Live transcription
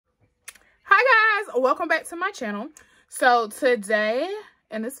welcome back to my channel. So today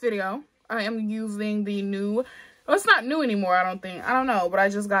in this video I am using the new, well, it's not new anymore, I don't know, but I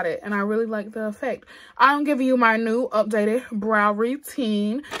just got it and I really like the effect. I'm giving you my new updated brow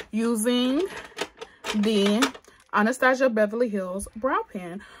routine using the Anastasia Beverly Hills brow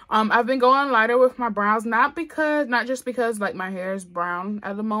pen. I've been going lighter with my brows, not just because like my hair is brown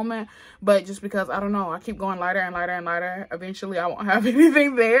at the moment, but just because I don't know, I keep going lighter and lighter and lighter. Eventually I won't have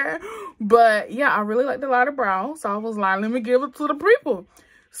anything there, but yeah, I really like the lighter brow, so I was like, let me give it to the people.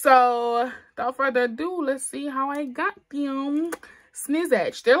 So without further ado, let's see how I got them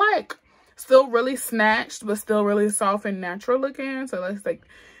snizzaged. They're like still really snatched, but still really soft and natural looking. So that's like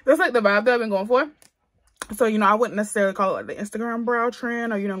the vibe that I've been going for. So, you know, I wouldn't necessarily call it like the Instagram brow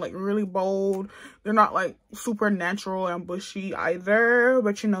trend or, you know, like really bold. They're not like super natural and bushy either,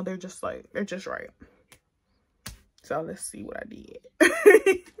 but you know, they're just right. So let's see what I did.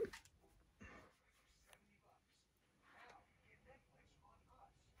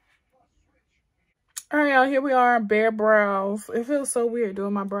 All right, y'all, here we are, bare brows. It feels so weird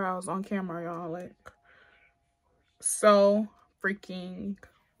doing my brows on camera, y'all. Like, so freaking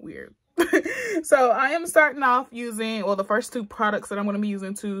weird. So I am starting off using, well, the first two products that I'm going to be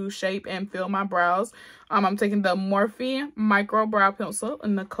using to shape and fill my brows. I'm taking the Morphe micro brow pencil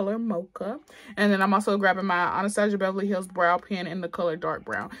in the color Mocha, and then I'm also grabbing my Anastasia Beverly Hills brow pen in the color dark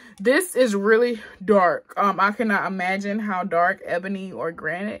brown. This is really dark. I cannot imagine how dark ebony or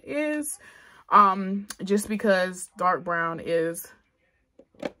granite is, just because dark brown is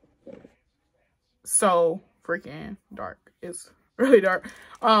so freaking dark. It's really dark.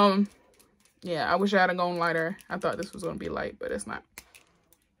 Yeah, I wish I had gone lighter. I thought this was going to be light, but it's not.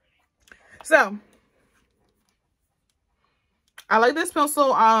 So, I like this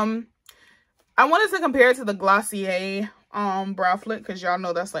pencil. I wanted to compare it to the Glossier brow flick, because y'all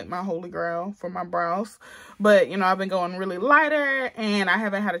know that's like my holy grail for my brows. But, you know, I've been going really lighter, and I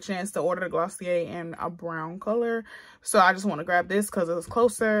haven't had a chance to order the Glossier in a brown color. So, I just want to grab this because it's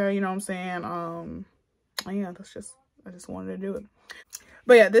closer, you know what I'm saying? Yeah, I just wanted to do it.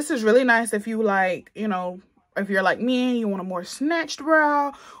 But yeah, this is really nice if you like, you know, if you're like me and you want a more snatched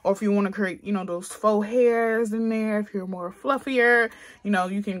brow, or if you want to create, you know, those faux hairs in there, if you're more fluffier, you know,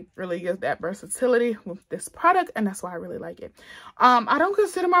 you can really get that versatility with this product, and that's why I really like it. I don't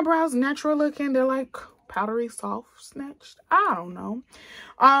consider my brows natural looking. They're like powdery, soft, snatched. I don't know.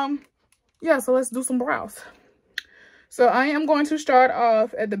 Yeah, so let's do some brows. So I am going to start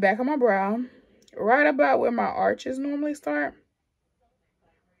off at the back of my brow, right about where my arches normally start.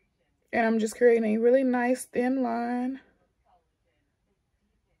 And I'm just creating a really nice thin line.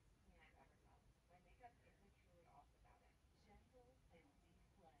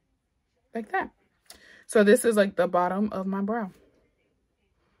 Like that. So this is like the bottom of my brow.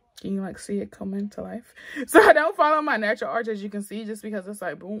 Can you like see it come into life? So I don't follow my natural arch, as you can see, just because it's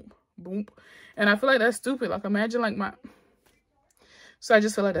like boom, boom. And I feel like that's stupid. Like imagine like my... So I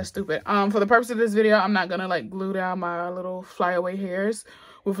just feel like that's stupid. For the purpose of this video, I'm not gonna like glue down my little flyaway hairs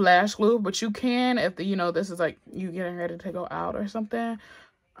with lash glue, but you can if the, you know, this is like you getting ready to go out or something.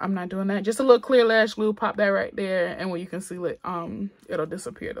 I'm not doing that. Just a little clear lash glue, pop that right there, and when you conceal it, it'll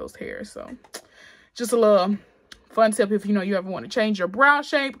disappear those hairs. So just a little fun tip if you know you ever want to change your brow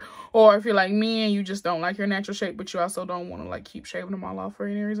shape, or if you're like me and you just don't like your natural shape, but you also don't want to like keep shaving them all off for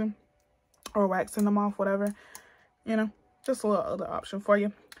any reason, or waxing them off, whatever, you know, just a little other option for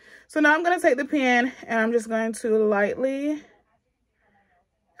you. So now I'm going to take the pen and I'm just going to lightly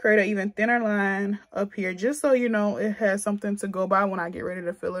create an even thinner line up here, just so you know it has something to go by when I get ready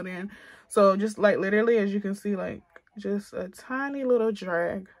to fill it in. So just like literally, as you can see, like just a tiny little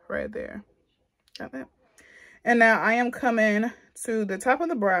drag right there. Got that? And now I am coming to the top of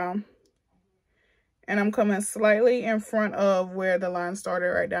the brow, and I'm coming slightly in front of where the line started,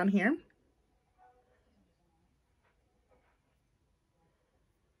 right down here.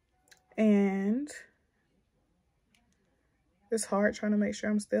 And it's hard trying to make sure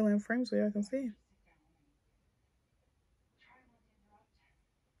I'm still in frame so y'all can see.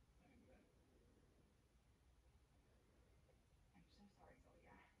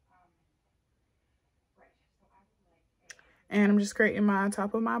 And I'm just creating my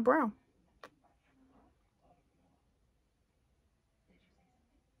top of my brow.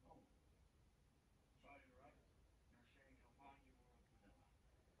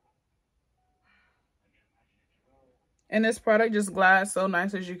 And this product just glides so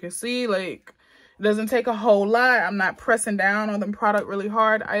nice, as you can see. Like, it doesn't take a whole lot. I'm not pressing down on the product really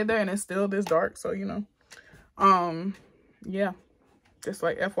hard either, and it's still this dark, so you know. Yeah, just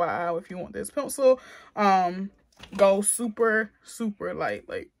like FYI, if you want this pencil, go super light.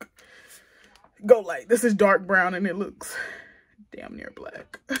 Like, go light. This is dark brown and it looks damn near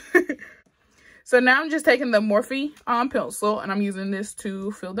black. So now I'm just taking the Morphe pencil and I'm using this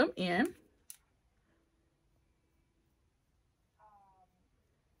to fill them in.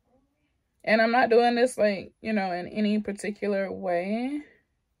 And I'm not doing this like, you know, in any particular way.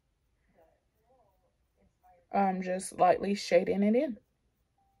 I'm just lightly shading it in.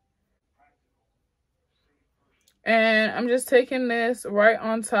 And I'm just taking this right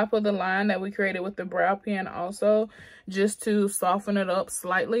on top of the line that we created with the brow pen also, just to soften it up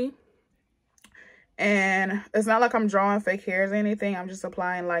slightly. And it's not like I'm drawing fake hairs or anything. I'm just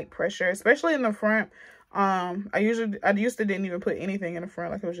applying light pressure, especially in the front. I used to didn't even put anything in the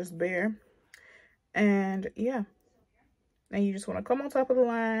front, like it was just bare. And yeah, and you just want to come on top of the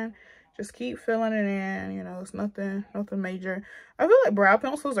line, just keep filling it in. You know, it's nothing major. I feel like brow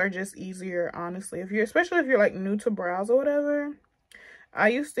pencils are just easier, honestly, especially if you're like new to brows or whatever. I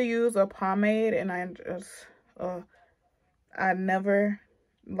used to use a pomade and I never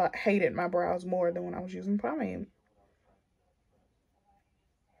hated my brows more than when I was using pomade.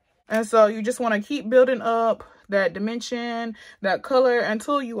 And so you just want to keep building up that dimension, that color,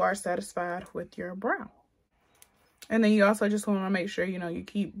 until you are satisfied with your brow. And then you also just want to make sure, you know, you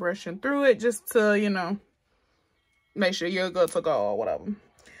keep brushing through it just to, you know, make sure you're good to go or whatever.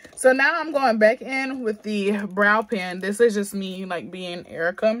 So now I'm going back in with the brow pen. This is just me like being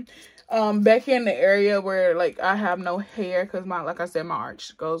Erica. Back in the area where like I have no hair, because like I said, my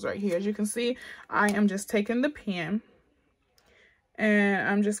arch goes right here. As you can see, I am just taking the pen and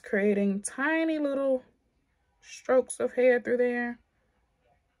I'm just creating tiny little strokes of hair through there.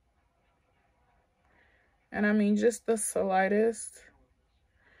 And I mean just the slightest.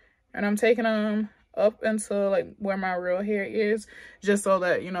 And I'm taking them up until like where my real hair is, just so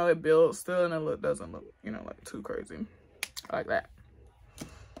that, you know, it builds still and it doesn't look, you know, like too crazy like that.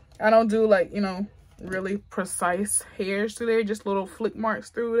 I don't do like, you know, really precise hairs through there, just little flick marks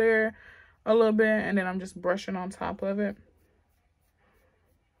through there a little bit, and then I'm just brushing on top of it.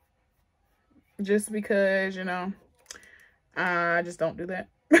 Just because, you know, I just don't do that.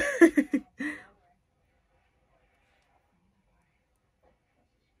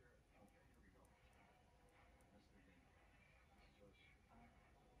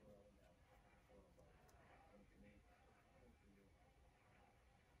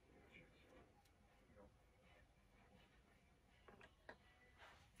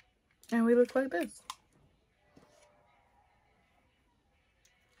 And we look like this.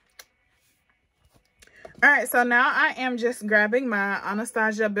 All right, so now I am just grabbing my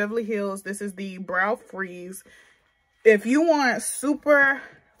Anastasia Beverly Hills. This is the Brow Freeze. If you want super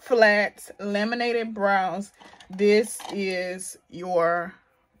flat laminated brows, this is your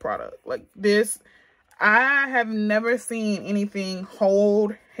product. Like this, I have never seen anything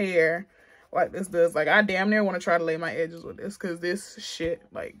hold hair like this does. Like I damn near want to try to lay my edges with this, because this shit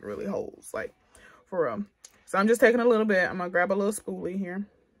like really holds, like for real. So I'm just taking a little bit. I'm gonna grab a little spoolie here.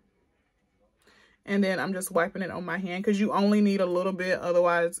 And then I'm just wiping it on my hand, because you only need a little bit,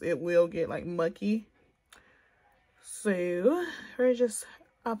 otherwise it will get like mucky. So we're just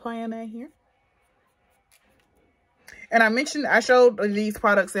applying that here. And I showed these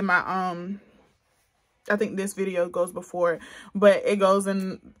products in my I think this video goes before it, but it goes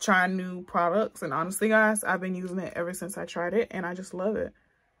in trying new products. And honestly, guys, I've been using it ever since I tried it, and I just love it.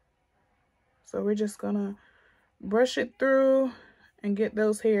 So we're just gonna brush it through and get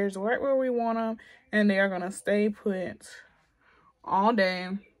those hairs right where we want them, and they are gonna stay put all day,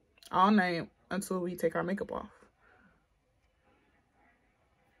 all night, until we take our makeup off.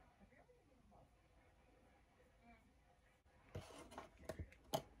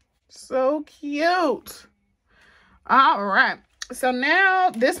 So cute. All right, so now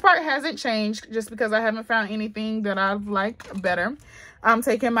this part hasn't changed just because I haven't found anything that I've liked better. I'm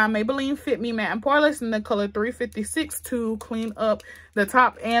taking my Maybelline Fit Me Matte and Poreless in the color 356 to clean up the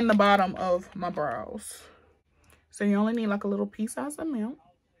top and the bottom of my brows. So you only need like a little pea-sized amount.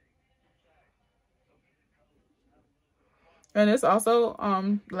 And this also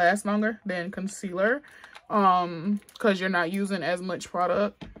lasts longer than concealer, because you're not using as much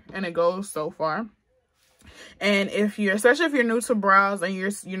product and it goes so far. And especially if you're new to brows and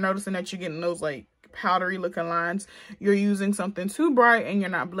you're noticing that you're getting those like powdery looking lines, you're using something too bright and you're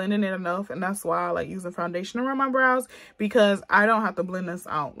not blending it enough. And that's why I like using foundation around my brows, because I don't have to blend this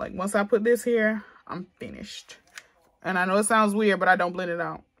out. Like once I put this here, I'm finished. And I know it sounds weird, but I don't blend it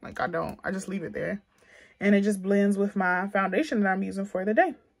out. Like I just leave it there, and it just blends with my foundation that I'm using for the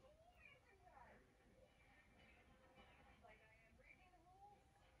day.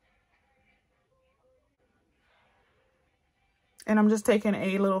 And I'm just taking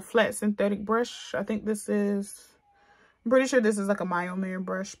a little flat synthetic brush. I think this is, I'm pretty sure this is like a Myomer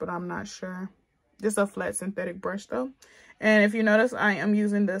brush, but I'm not sure. This is a flat synthetic brush though. And if you notice, I am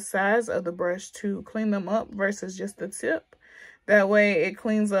using the size of the brush to clean them up versus just the tip. That way it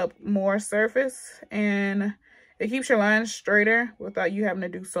cleans up more surface and it keeps your lines straighter without you having to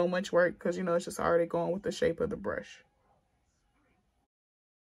do so much work, because you know it's just already going with the shape of the brush.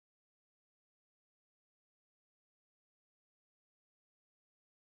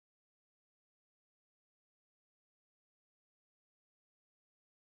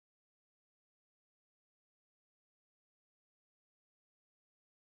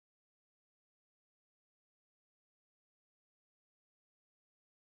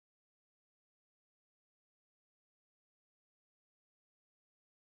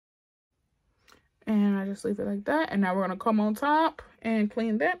 And I just leave it like that. And now we're going to come on top and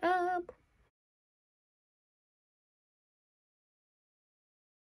clean that up.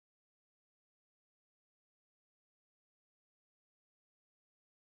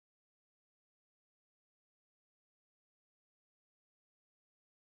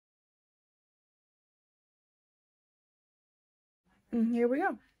 And here we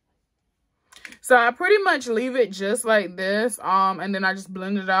go. So I pretty much leave it just like this. And then I just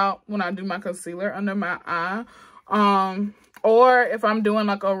blend it out when I do my concealer under my eye. Or if I'm doing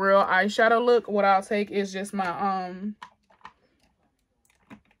like a real eyeshadow look, what I'll take is just my,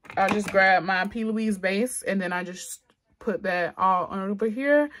 I'll just grab my P. Louise base and then I just put that all over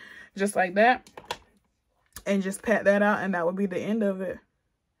here, just like that. And just pat that out, and that would be the end of it.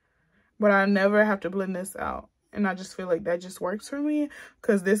 But I never have to blend this out. And I just feel like that just works for me,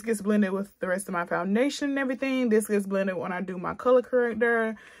 because this gets blended with the rest of my foundation and everything. This gets blended when I do my color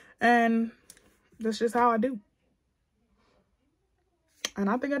corrector. And that's just how I do. And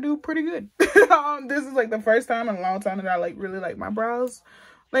I think I do pretty good. This is like the first time in a long time that I like really like my brows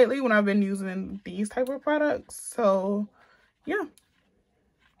lately when I've been using these type of products. So yeah,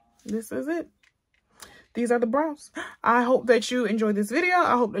 this is it. These are the brows. I hope that you enjoyed this video.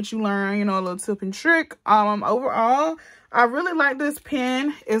 I hope that you learn, you know, a little tip and trick. Overall, I really like this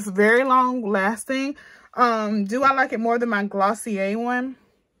pen. It's very long lasting. Do I like it more than my Glossier one?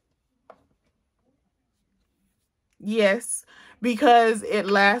 Yes, because it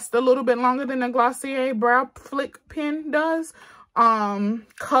lasts a little bit longer than the Glossier brow flick pen does.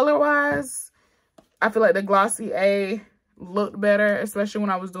 Color wise, I feel like the Glossier looked better, especially when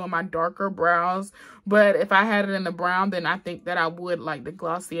I was doing my darker brows. But if I had it in the brown, then I think that I would like the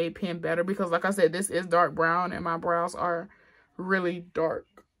Glossier pen better, because like I said, this is dark brown and my brows are really dark.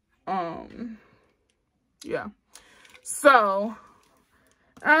 Yeah, so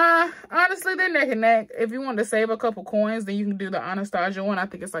honestly, they're neck and neck. If you want to save a couple coins, then you can do the Anastasia one. I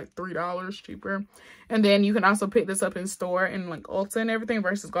think it's like $3 cheaper. And then you can also pick this up in store in like Ulta and everything,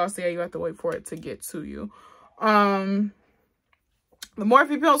 versus Glossier, you have to wait for it to get to you. The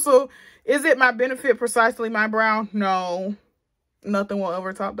Morphe pencil, is it my benefit precisely my brow? No, nothing will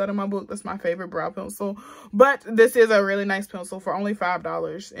ever top that in my book. That's my favorite brow pencil. But this is a really nice pencil for only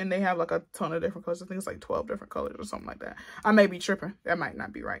 $5. And they have like a ton of different colors. I think it's like 12 different colors or something like that. I may be tripping. That might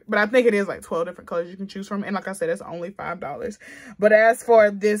not be right. But I think it is like 12 different colors you can choose from. And like I said, it's only $5. But as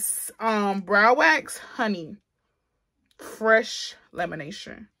for this brow wax, honey, fresh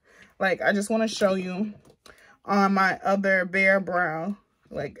lamination. Like, I just want to show you on my other bare brow,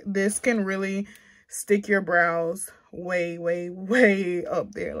 like this can really stick your brows way, way, way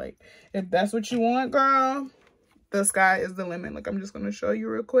up there. Like, if that's what you want, girl, the sky is the limit. Like, I'm just going to show you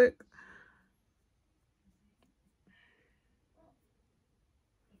real quick.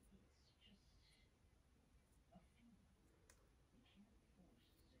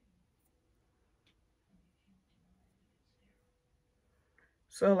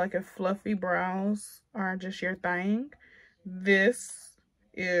 So like if fluffy brows are just your thing, this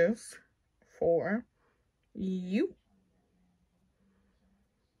is for you.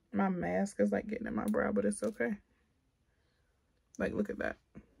 My mask is like getting in my brow, but it's okay. Like, look at that.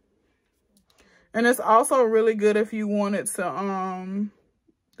 And it's also really good if you wanted to,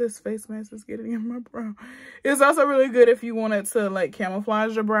 this face mask is getting in my brow. It's also really good if you wanted to like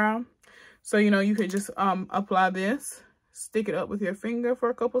camouflage your brow. So, you know, you could just apply this, stick it up with your finger for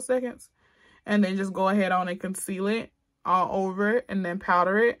a couple seconds, and then just go ahead on and conceal it all over it, and then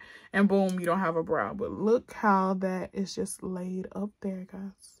powder it, and boom, you don't have a brow. But look how that is just laid up there,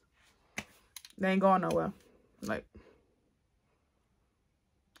 guys. They ain't going nowhere. Like,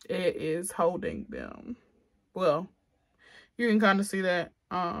 it is holding them. Well, you can kind of see that.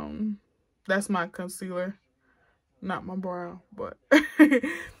 That's my concealer, not my brow, but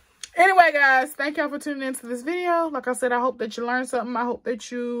Anyway, guys, thank y'all for tuning into this video. Like I said, I hope that you learned something. I hope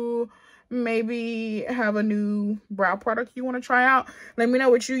that you maybe have a new brow product you want to try out. Let me know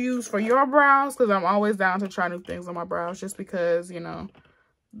what you use for your brows, because I'm always down to try new things on my brows, just because, you know,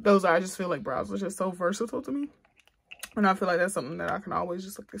 I just feel like brows are just so versatile to me. And I feel like that's something that I can always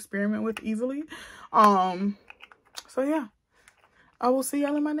just like experiment with easily. So yeah, I will see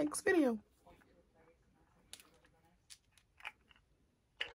y'all in my next video.